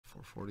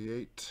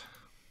48.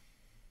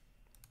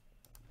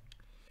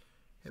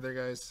 Hey there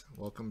guys,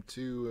 welcome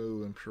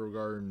to Imperial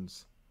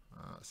Gardens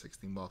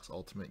 16 box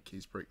ultimate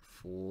case break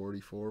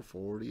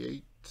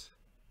 44-48. So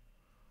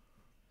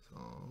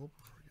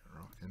before we get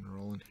rock and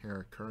rolling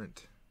here,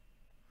 current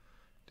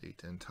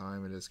date and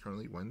time, it is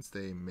currently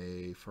Wednesday,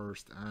 May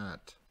 1st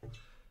at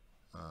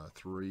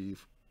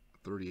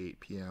 3:38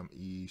 p.m.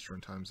 Eastern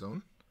Time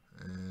Zone,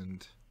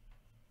 and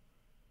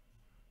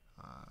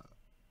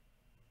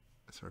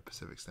sorry,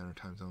 Pacific Standard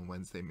Time Zone,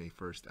 Wednesday, May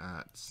 1st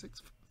at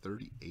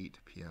 6:38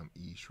 p.m.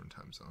 Eastern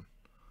Time Zone.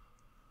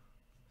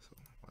 So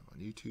live on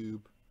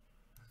YouTube,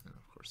 and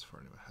of course for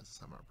anyone who has a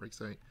Summer Break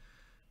site,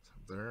 it's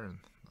up there, and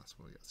that's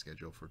what we got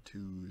scheduled for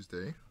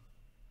Tuesday.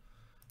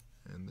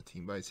 And the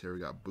team buys here, we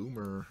got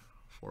Boomer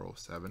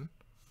 407,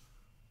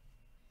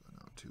 going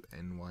out to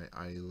NY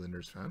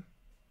Islanders fan,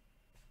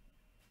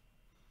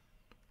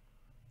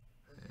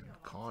 and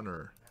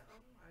Connor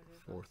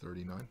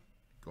 439,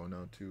 going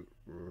out to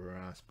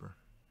Rasper.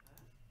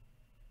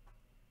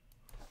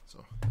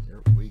 So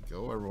here we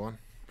go, everyone.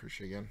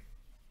 Appreciate it again.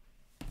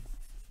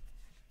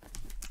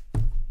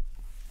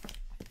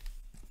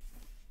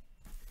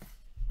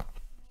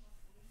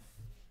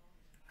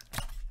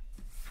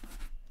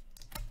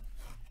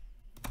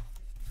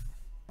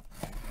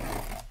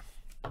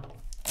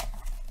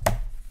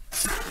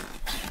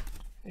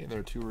 Hey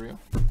there, Two Real.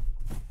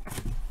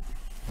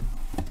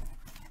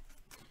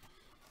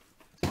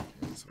 Okay,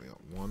 so we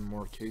got one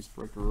more case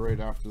breaker right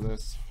after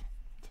this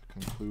to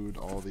conclude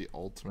all the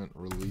ultimate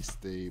release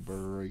day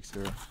breaks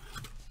here.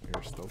 We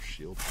are still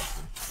shield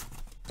testing.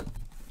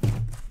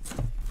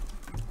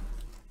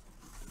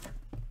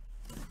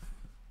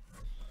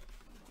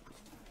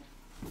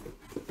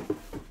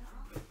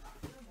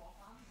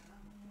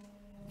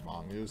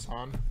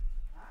 Mongoose-han?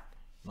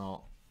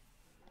 No.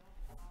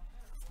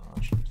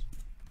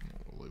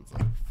 We'll leave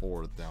the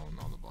 4 down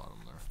on the bottom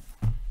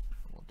there.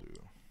 We'll do.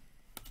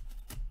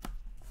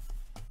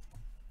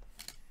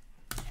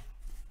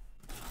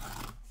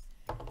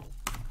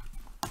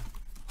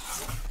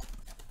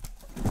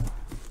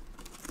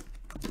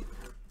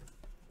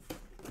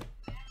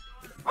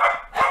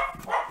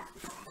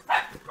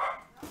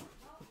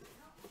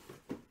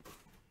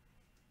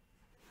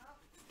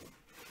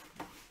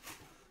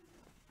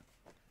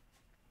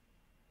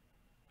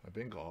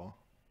 Bingo.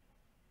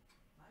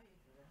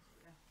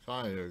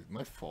 係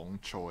咪防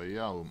水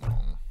啊？會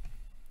忙。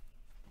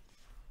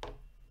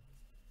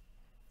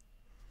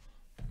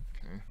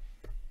Okay.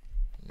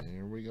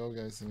 Here we go,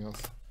 guys. Anything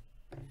else?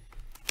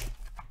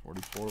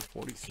 44,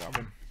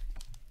 47.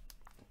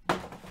 So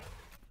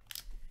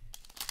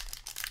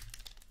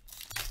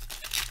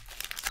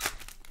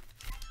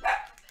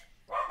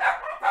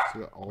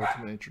we got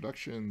ultimate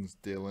introductions,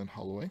 Dylan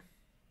Holloway.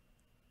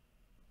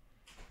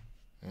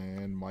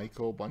 And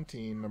Michael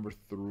Bunting, number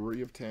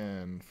 3 of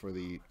 10 for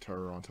the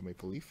Toronto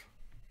Maple Leaf.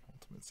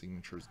 Ultimate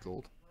Signatures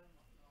Gold.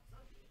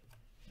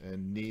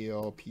 And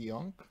Neil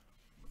Pionk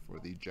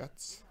for the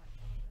Jets.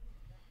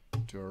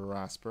 To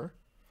Rasper.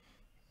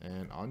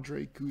 And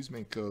Andrei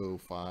Kuzmenko,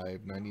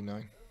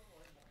 $5.99.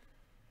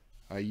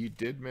 You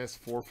did miss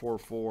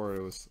 444.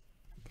 It was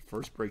the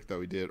first break that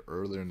we did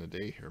earlier in the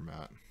day here,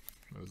 Matt.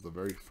 It was the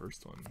very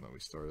first one that we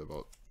started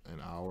about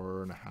an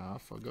hour and a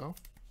half ago.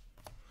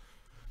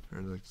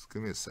 Just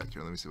give me a sec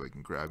here. Let me see if I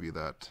can grab you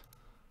that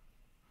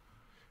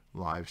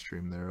live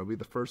stream there. It'll be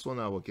the first one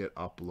that will get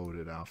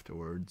uploaded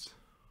afterwards.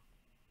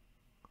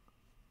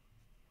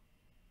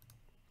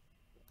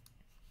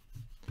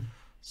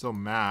 So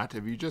Matt,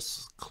 if you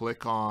just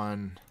click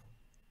on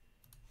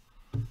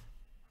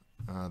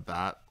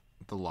the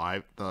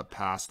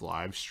past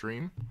live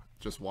stream,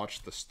 just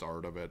watch the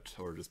start of it,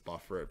 or just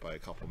buffer it by a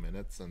couple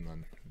minutes, and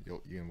then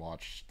you can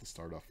watch the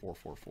start of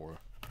 444.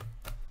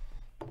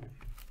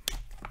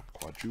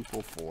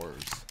 Quadruple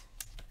 4s.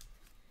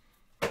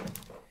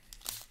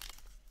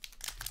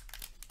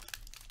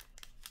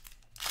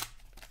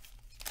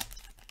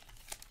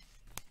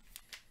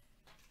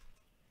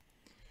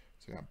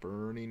 So we got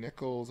Bernie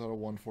Nichols out of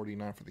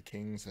 149 for the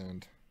Kings,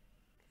 and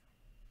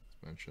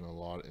as mentioned a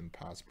lot in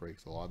past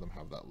breaks, a lot of them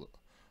have that.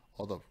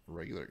 All the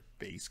regular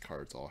base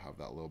cards all have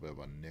that little bit of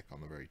a nick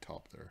on the very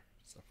top there.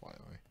 Just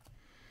FYI.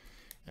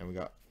 And we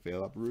got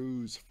Philip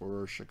Ruse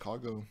for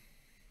Chicago.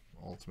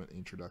 Ultimate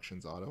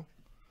Introductions Auto.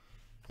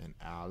 And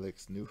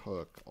Alex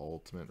Newhook,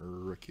 ultimate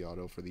rookie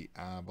auto for the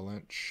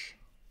Avalanche.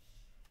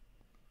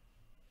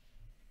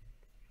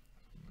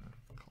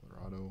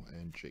 Colorado.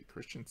 And Jake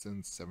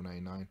Christensen,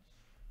 $7.99.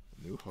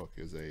 Newhook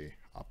is a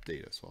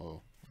update as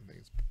well. I think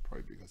it's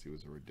probably because he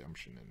was a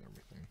redemption and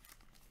everything.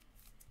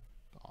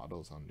 The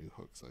autos on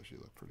Newhooks actually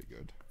look pretty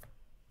good.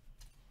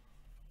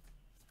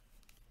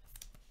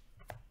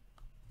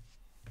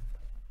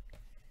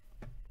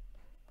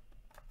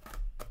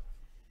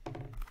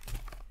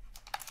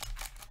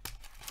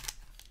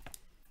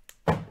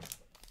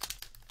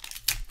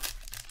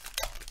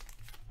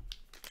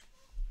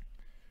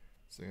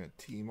 So we got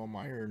Timo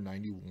Meier,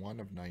 91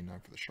 of 99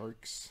 for the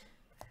Sharks.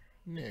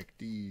 Nick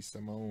D.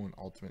 Simone,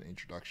 ultimate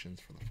introductions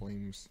for the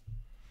Flames.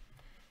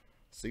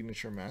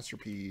 Signature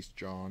Masterpiece,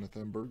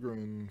 Jonathan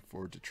Berggren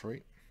for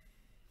Detroit.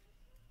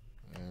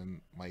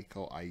 And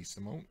Michael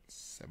Eyssimont,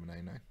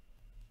 $7.99.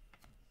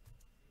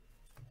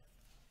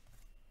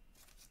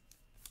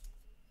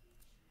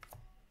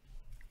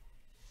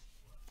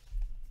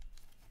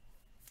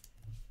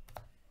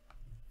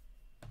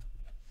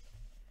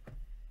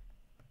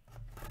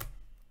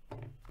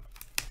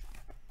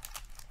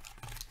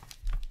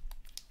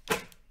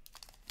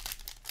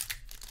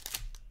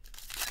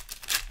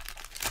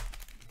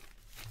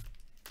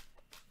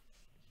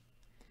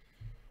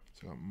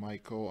 So got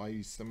Michael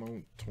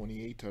Eyssimont,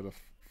 28 out of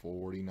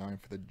 49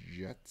 for the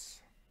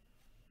Jets.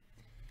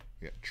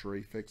 We got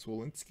Trey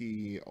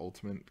Fix-Wolinski,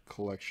 Ultimate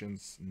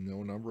Collections,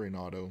 no numbering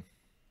auto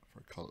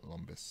for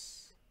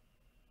Columbus.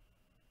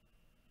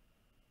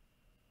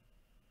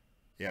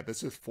 Yeah,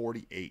 this is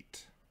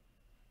 48.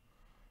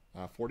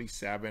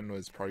 47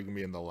 was probably going to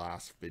be in the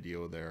last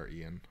video there,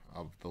 Ian,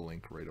 of the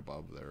link right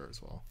above there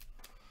as well.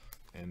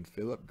 And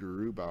Philip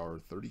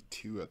Grubauer,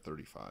 32 at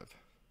 35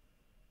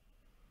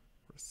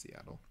 for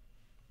Seattle.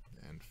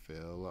 And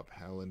Philip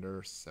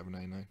Helander,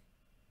 $7.99.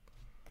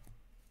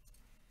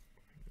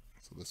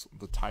 So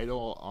the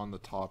title on the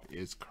top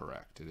is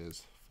correct. It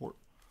is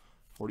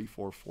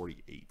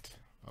 44-48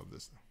 of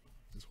this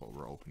is what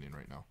we're opening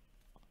right now.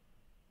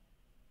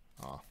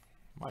 Oh,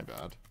 my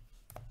bad.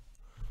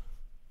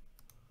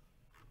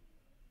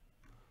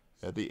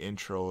 At the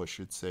intro, it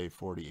should say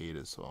 48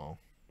 as well.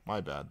 My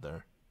bad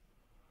there.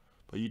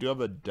 But you do have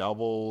the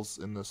Devils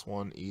in this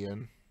one,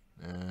 Ian.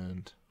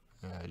 And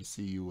I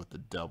see you with the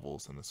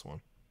Devils in this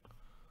one.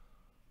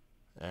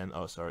 And,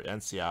 oh, sorry,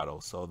 and Seattle.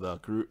 So the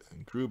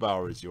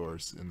Grubauer is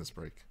yours in this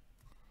break.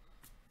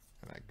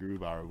 And that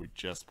Grubauer we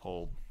just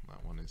pulled,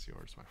 that one is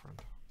yours, my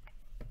friend.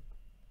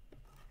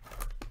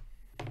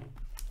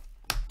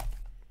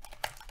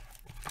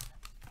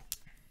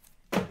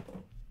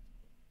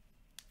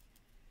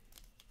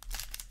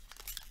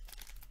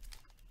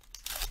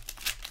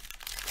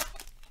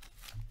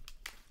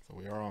 So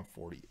we are on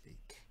 48.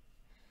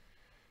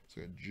 So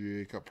we got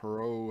Jacob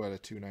Perreault at a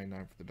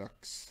 $2.99 for the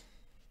Ducks.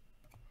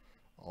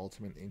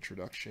 Ultimate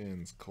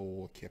Introductions,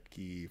 Cole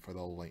Koepke for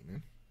the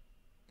Lightning.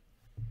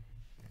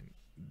 And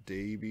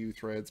debut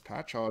threads,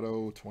 patch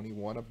auto,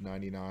 21 of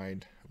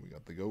 99. We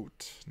got the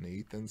GOAT,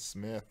 Nathan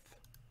Smith.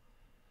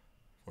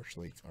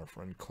 Fortunately, our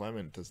friend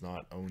Clement does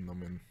not own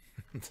them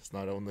and does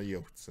not own the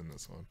Yotes in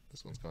this one.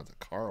 This one's gone to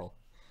Carl.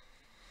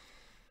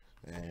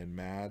 And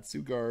Mad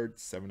Sugard,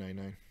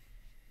 $7.99.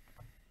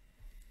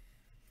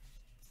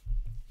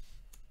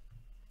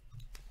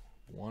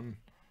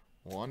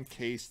 One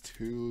case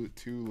too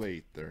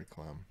late there,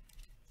 Clem.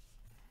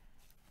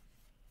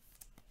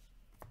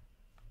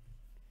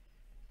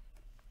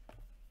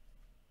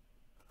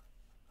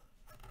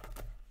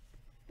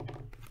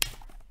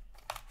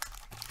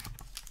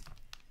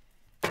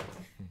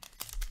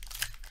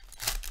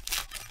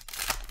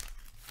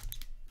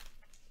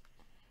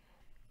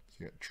 So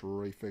you got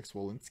Troy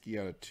Fix-Wolinski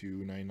out of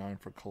 $2.99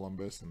 for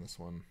Columbus, and this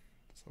one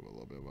does have a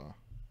little bit of a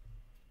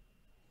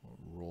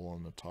roll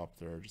on the top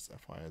there, just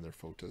FYI their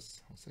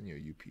Photos. I'll send you a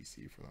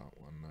UPC for that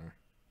one there.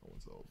 That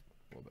one's a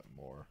little bit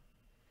more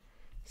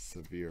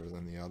severe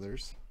than the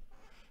others.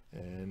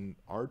 And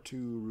R2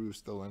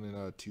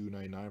 Rustalainen at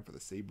 $2.99 for the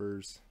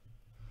Sabres.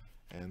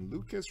 And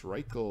Lucas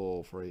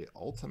Reichel for a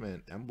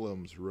Ultimate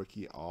Emblems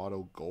Rookie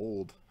Auto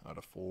Gold out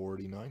of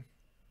 49.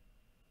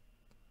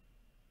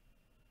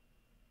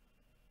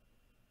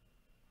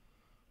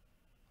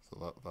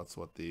 So that's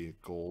what the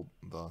gold,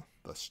 the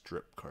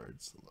strip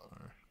cards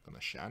are. Gonna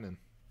Shannon.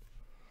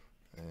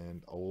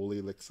 And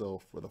Ole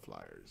Lixo for the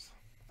Flyers.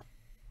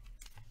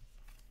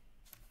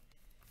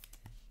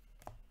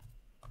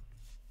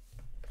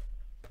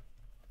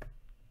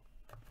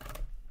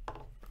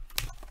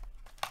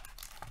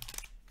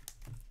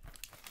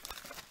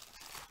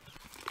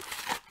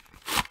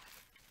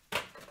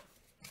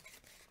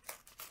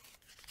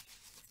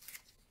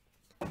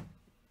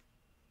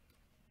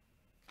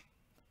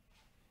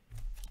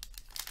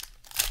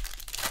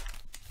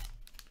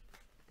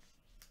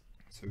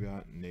 So we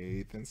got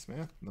Nathan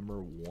Smith, number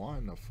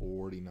 1 of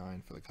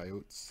 49 for the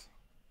Coyotes.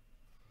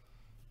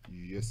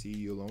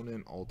 Jesse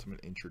Ylonen, Ultimate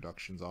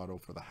Introductions Auto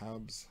for the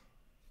Habs.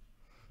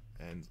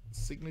 And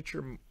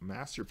Signature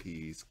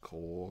Masterpiece,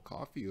 Cole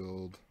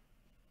Caulfield.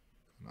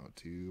 Out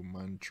to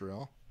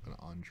Montreal, and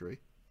Andre.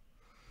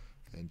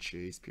 And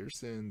Chase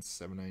Pearson,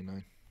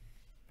 $7.99.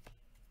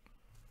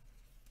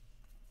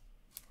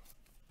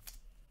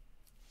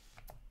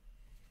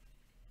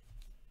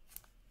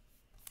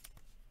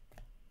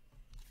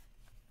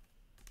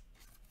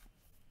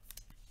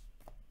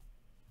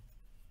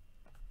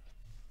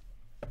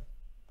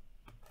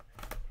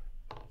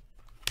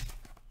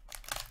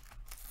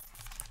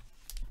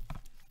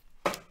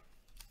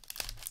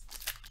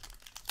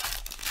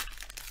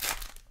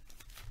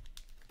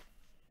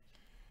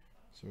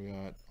 So we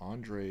got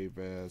Andrei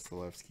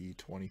Vasilevsky,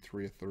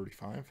 23 of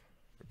 35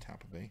 for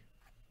Tampa Bay.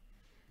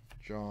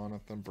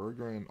 Jonathan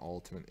Berggren,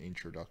 Ultimate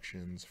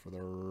Introductions for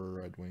the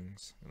Red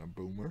Wings, and a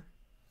Boomer.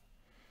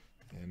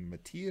 And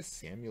Matthias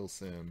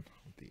Samuelsson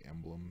with the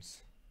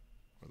Emblems.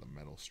 or the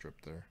metal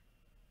strip there.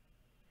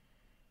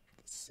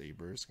 The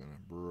Sabres gonna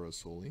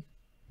Burasoli.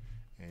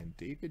 And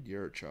David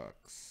Yarchuk,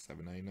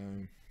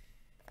 $7.99.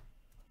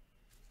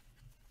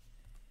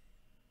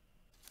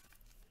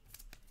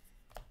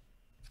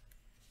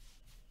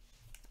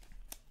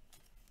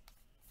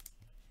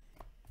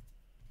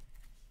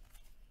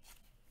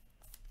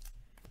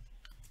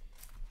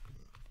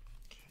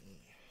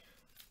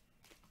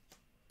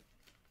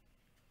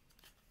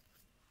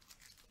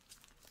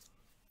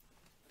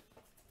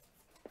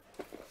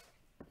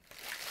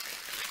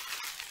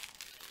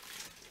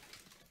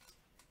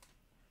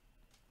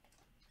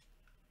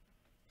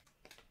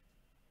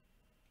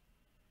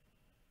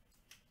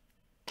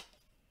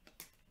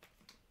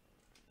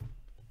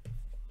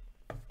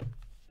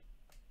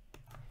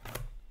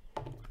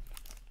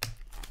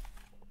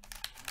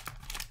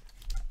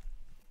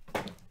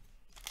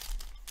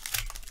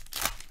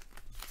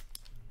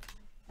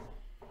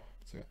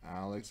 So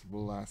Alex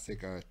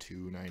Vlasic at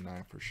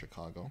 $2.99 for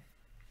Chicago.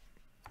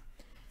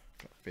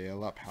 Got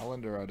Philip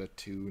Hallander at a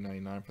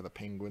 $2.99 for the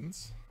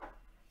Penguins.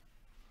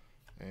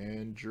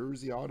 And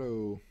Jersey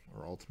Auto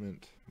or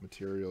Ultimate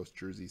Materials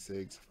Jersey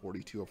Sigs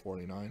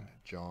 42/49.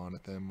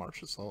 Jonathan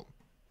Marchessault.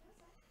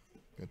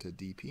 Go to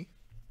DP.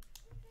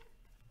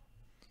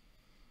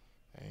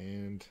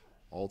 And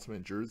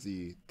Ultimate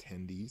Jersey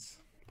Tendies,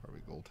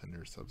 probably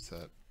goaltender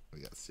subset.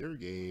 We got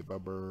Sergei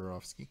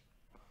Bobrovsky.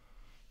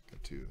 Go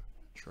to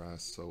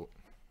Travis.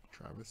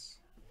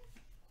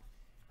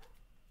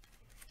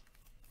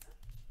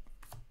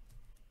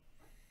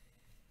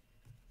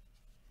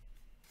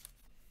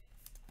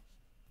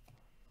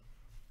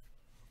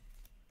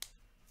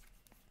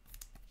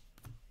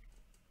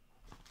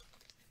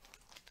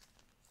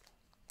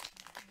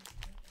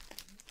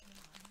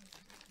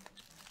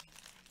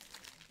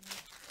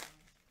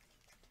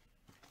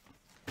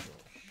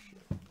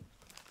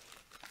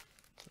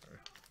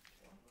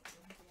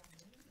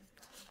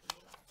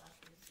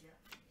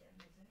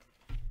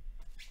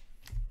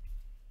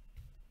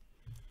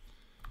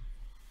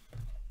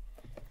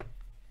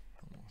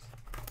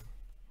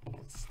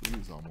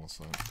 Sleeves almost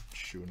like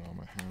shooting on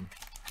my hand.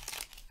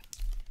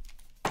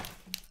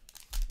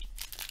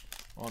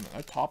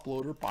 나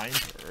top-loader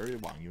binder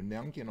還要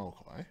兩件落去。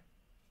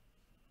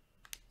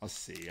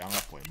蛇啊，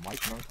陪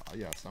Mike 能打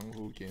呀，生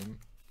好件。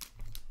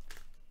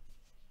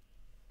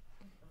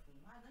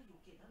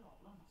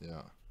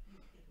Yeah.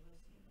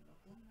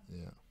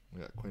 Yeah.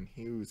 We got Quinn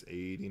Hughes,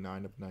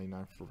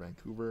 89/99 for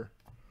Vancouver.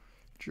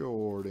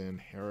 Jordan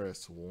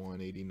Harris,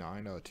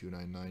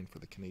 189/299 for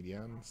the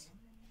Canadiens.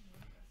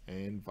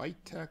 And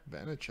Vitek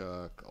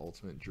Vanacek,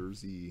 Ultimate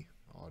Jersey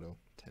Auto,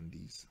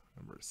 Tendies,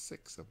 number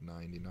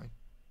 6/99.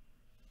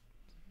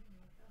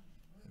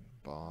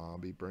 And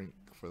Bobby Brink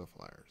for the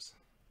Flyers.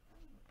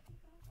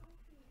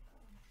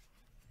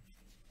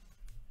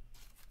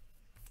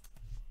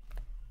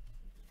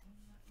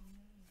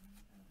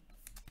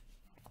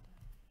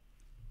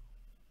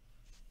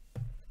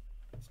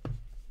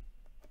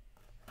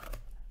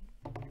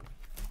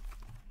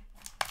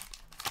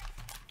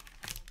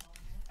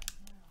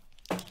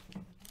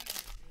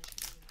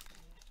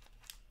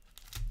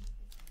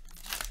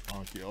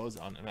 Kills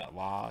on that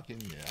walking,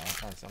 yeah,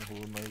 kind of something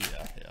with my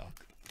yeah.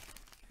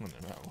 On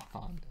that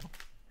walk.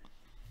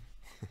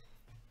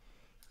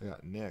 I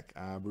got Nick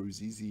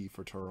Abruzzese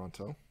for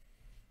Toronto,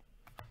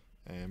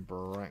 and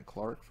Brent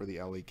Clark for the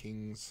LA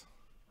Kings.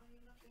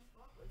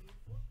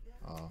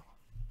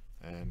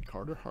 And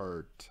Carter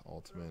Hart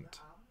Ultimate.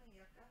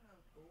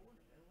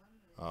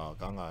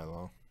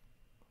 Gangailo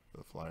for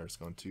the Flyers,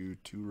 going to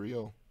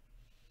Rio.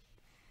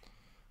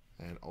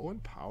 And Owen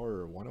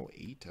Power,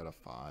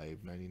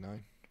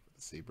 108/599.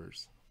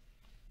 Sabres.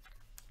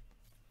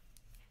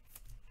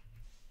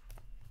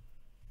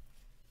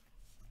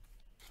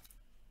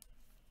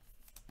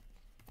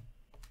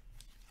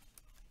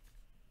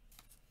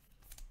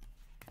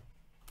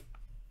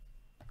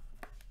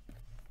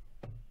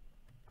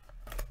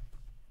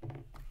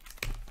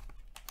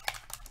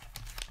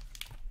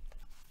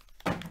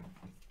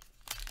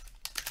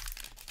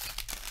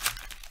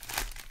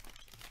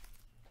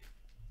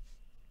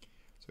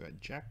 So we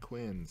got Jack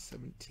Quinn,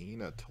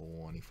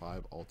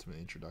 17/25 Ultimate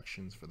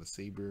Introductions for the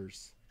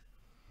Sabres.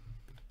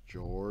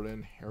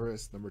 Jordan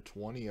Harris, number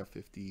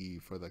 20/50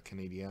 for the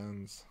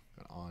Canadiens.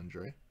 Got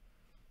Andre.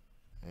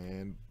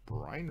 And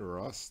Brian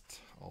Rust,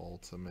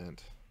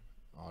 Ultimate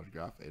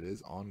Autograph. It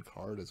is on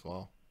card as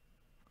well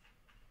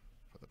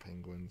for the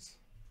Penguins.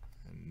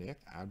 And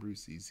Nick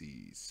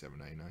Abruzzese,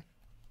 $7.99.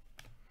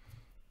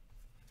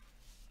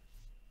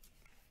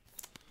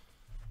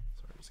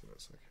 Sorry, just give me a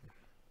second.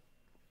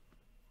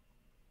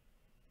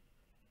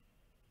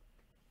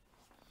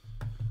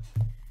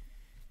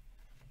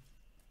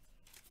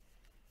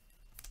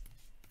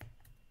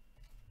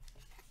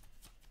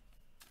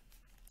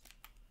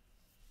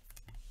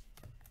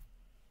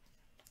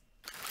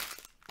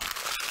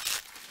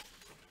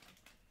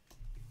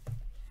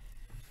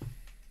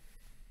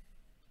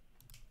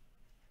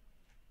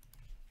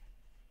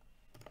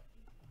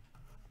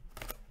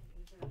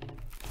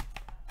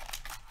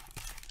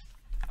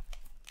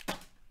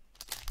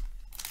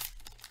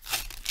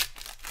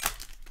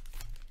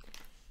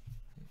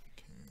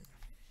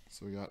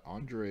 So we got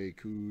Andrei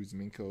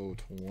Kuzmenko,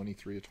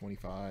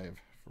 23/25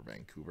 for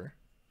Vancouver.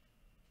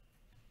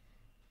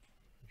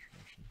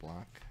 Introduction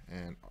black.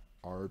 And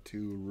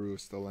R2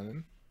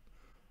 Ruotsalainen.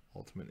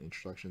 Ultimate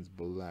Introductions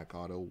black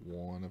auto,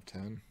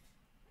 1/10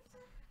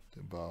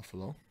 to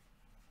Buffalo.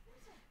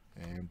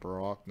 And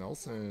Brock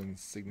Nelson,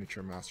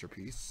 signature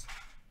masterpiece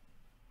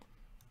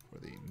for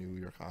the New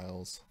York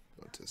Isles.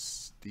 Go to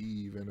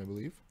Steven, I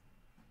believe.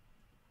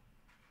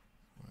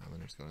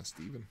 Islanders going to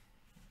Steven.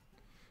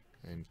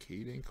 And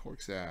Caden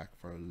Korczak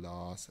for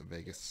Las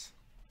Vegas.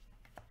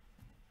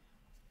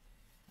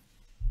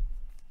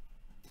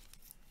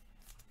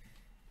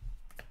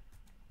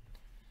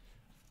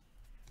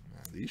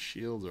 Man, these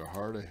shields are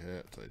hard to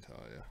hit, I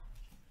tell you.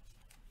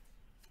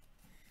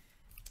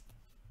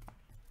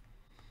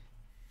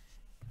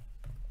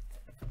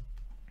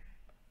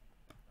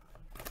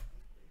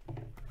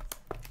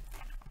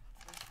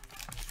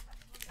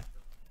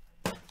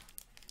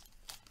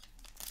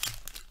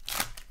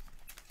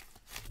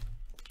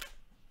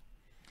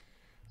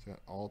 So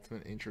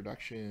Ultimate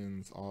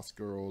Introductions,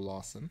 Oscar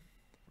Olausson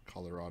for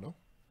Colorado.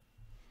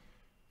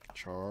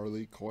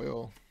 Charlie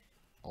Coyle,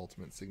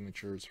 Ultimate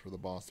Signatures for the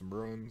Boston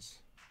Bruins.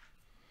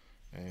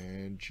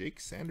 And Jake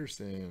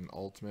Sanderson,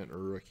 Ultimate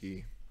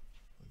Rookie.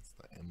 That's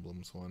the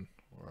emblems one,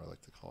 or I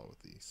like to call it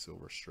with the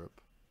silver strip.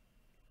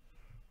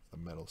 The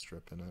metal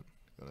strip in it.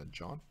 Got a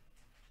John.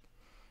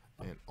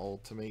 And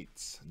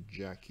Ultimates,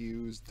 Jack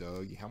Hughes,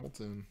 Doug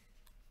Hamilton.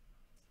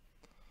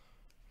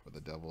 For the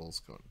Devils,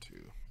 going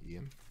to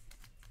Ian.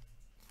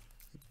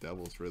 The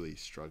Devils really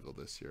struggled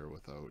this year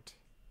without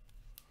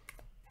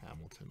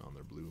Hamilton on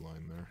their blue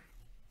line there.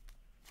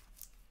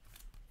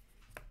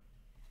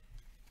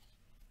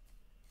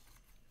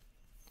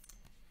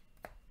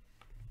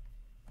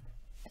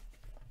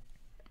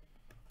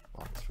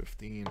 Box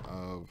 15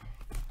 of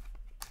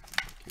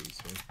the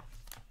case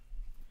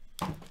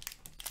here.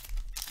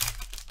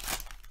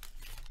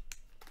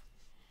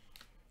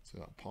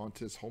 So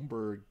Pontus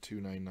Holmberg,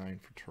 299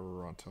 for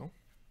Toronto.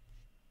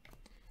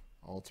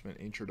 Ultimate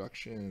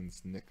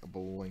Introductions, Nick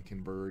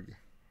Blankenberg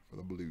for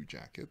the Blue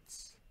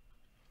Jackets.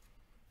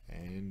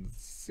 And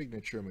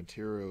Signature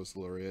Materials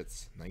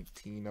Laureates,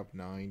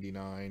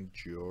 19/99,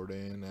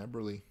 Jordan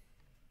Eberle.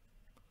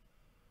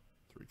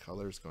 3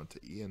 colors going to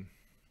Ian.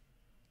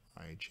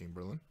 I.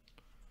 Chamberlain.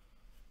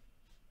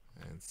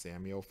 And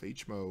Samuel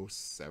Fachmo,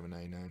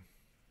 799.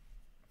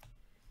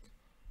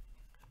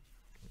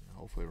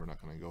 Hopefully we're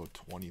not going to go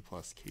 20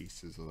 plus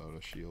cases without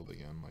a shield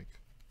again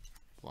like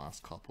the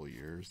last couple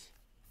years.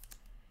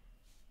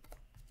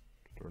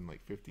 During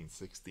like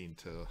 15-16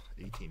 to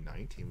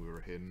 18-19, we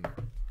were hitting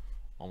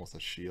almost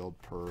a shield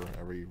per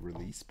every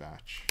release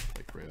batch,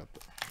 like right off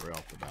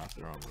the bat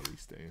there on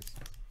release days.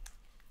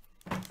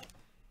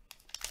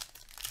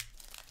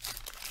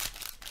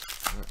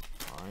 Right,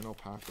 final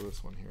pack of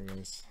this one here,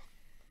 guys.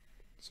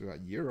 So we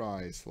got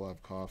Juraj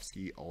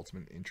Slafkovsky,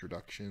 Ultimate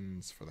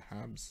Introductions for the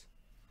Habs.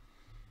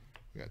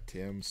 We got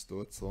Tim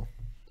Stützle,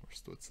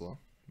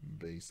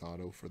 base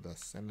auto for the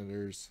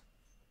Senators.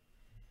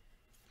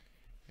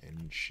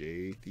 And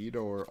Shea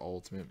Theodore,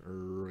 ultimate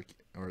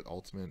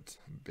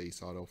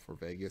base auto for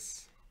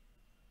Vegas.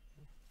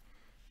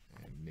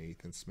 And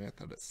Nathan Smith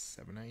out at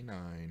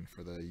 799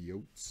 for the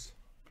Yotes.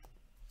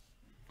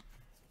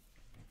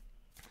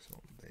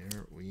 So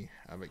there we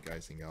have it,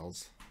 guys and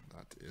gals.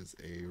 That is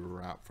a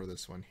wrap for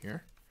this one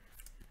here.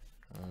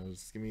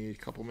 Just give me a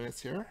couple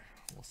minutes here.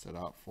 We'll set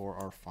up for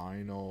our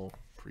final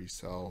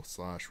pre-sale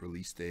 /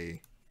 release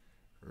day,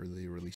 early release